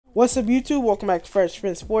What's up, YouTube? Welcome back to Fresh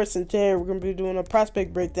Spin Sports, and today we're going to be doing a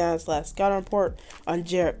prospect breakdown / scouting report on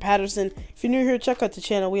Jarrett Patterson. If you're new here, check out the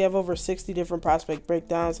channel. We have over 60 different prospect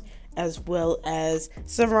breakdowns, as well as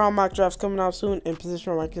 7-round mock drafts coming out soon and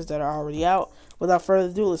positional rankings that are already out. Without further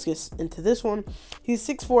ado, let's get into this one. He's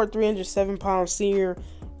 6'4", 307-pound senior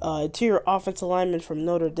interior offensive lineman from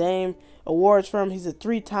Notre Dame. Awards from: he's a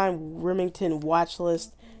 3-time Remington watch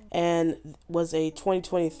list and was a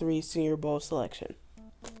 2023 Senior Bowl selection.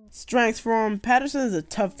 Strengths for him: Patterson is a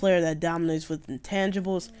tough player that dominates with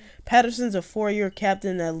intangibles. Patterson's a 4-year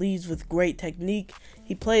captain that leads with great technique.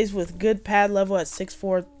 He plays with good pad level at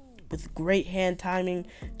 6'4", with great hand timing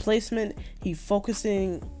placement. He's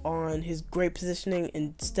focusing on his great positioning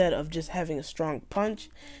instead of just having a strong punch.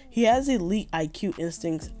 He has elite IQ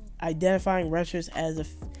instincts, identifying rushers and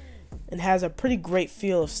has a pretty great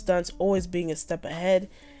feel of stunts, always being a step ahead.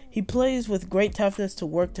 He plays with great toughness to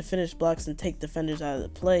work to finish blocks and take defenders out of the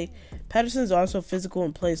play. Patterson is also physical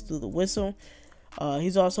and plays through the whistle.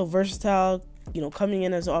 He's also versatile, coming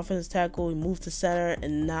in as an offensive tackle. He moved to center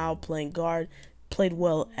and now playing guard. Played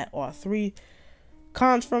well at all three.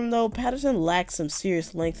 Cons from though: Patterson lacks some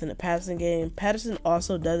serious length in the passing game. Patterson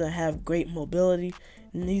also doesn't have great mobility,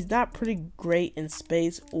 and he's not pretty great in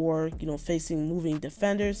space or facing moving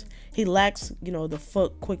defenders. He lacks the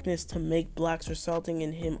foot quickness to make blocks, resulting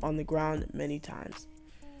in him on the ground many times.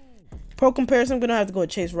 Pro comparison: I'm gonna have to go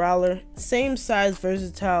with Chase Rowler. Same size,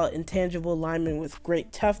 versatile, intangible lineman with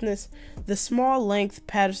great toughness. The small length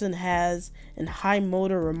Patterson has and high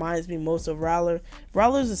motor reminds me most of Rowler.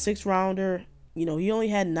 Rowler's a 6-rounder. He only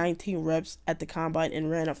had 19 reps at the combine and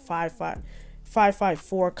ran a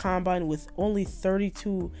 5.54 combine with only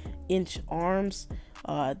 32-inch arms.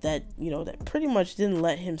 That pretty much didn't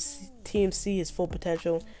let team see his full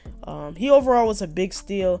potential. He overall was a big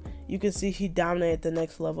steal. You can see he dominated the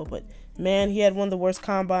next level, but man, he had one of the worst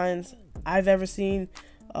combines I've ever seen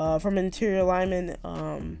from an interior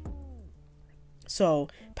lineman. So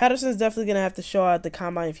Patterson's definitely gonna have to show out at the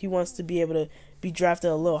combine if he wants to be able to be drafted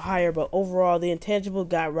a little higher. But overall, the intangible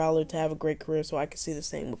got Rowler to have a great career, so I can see the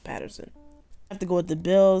same with Patterson. I have to go with the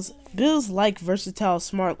Bills. Bills like versatile,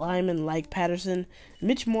 smart linemen like Patterson.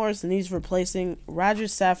 Mitch Morris needs replacing. Roger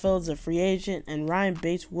Saffeld's a free agent, and Ryan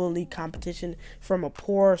Bates will need competition from a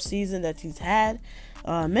poor season that he's had.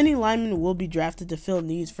 Many linemen will be drafted to fill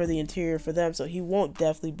needs for the interior for them, so he won't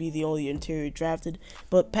definitely be the only interior drafted.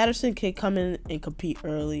 But Patterson can come in and compete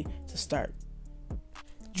early to start.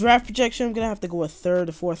 Draft projection: I'm going to have to go with 3rd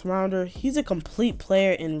to 4th rounder. He's a complete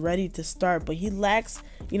player and ready to start, but he lacks,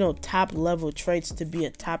 top level traits to be a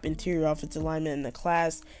top interior offensive lineman in the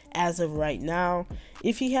class as of right now.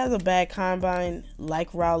 If he has a bad combine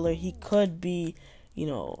like Rowler, he could be,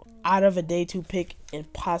 out of a day 2 pick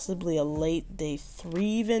and possibly a late day 3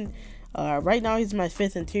 even. Right now he's my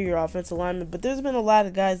 5th interior offensive lineman, but there's been a lot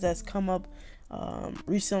of guys that's come up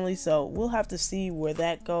recently, so we'll have to see where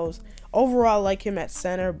that goes. Overall, I like him at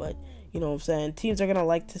center, but teams are gonna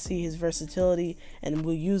like to see his versatility, and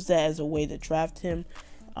we'll use that as a way to draft him.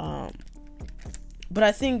 But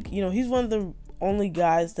I think he's one of the only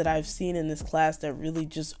guys that I've seen in this class that really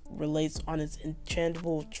just relates on his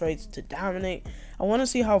intangible traits to dominate. I want to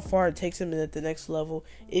see how far it takes him at the next level,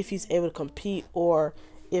 if he's able to compete, or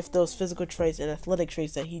if those physical traits and athletic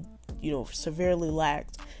traits that he severely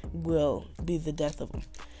lacked will be the death of him.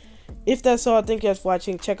 If that's all, thank you guys for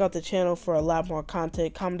watching. Check out the channel for a lot more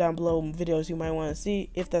content. Comment down below videos you might want to see.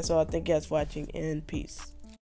 If that's all, thank you guys for watching, and peace.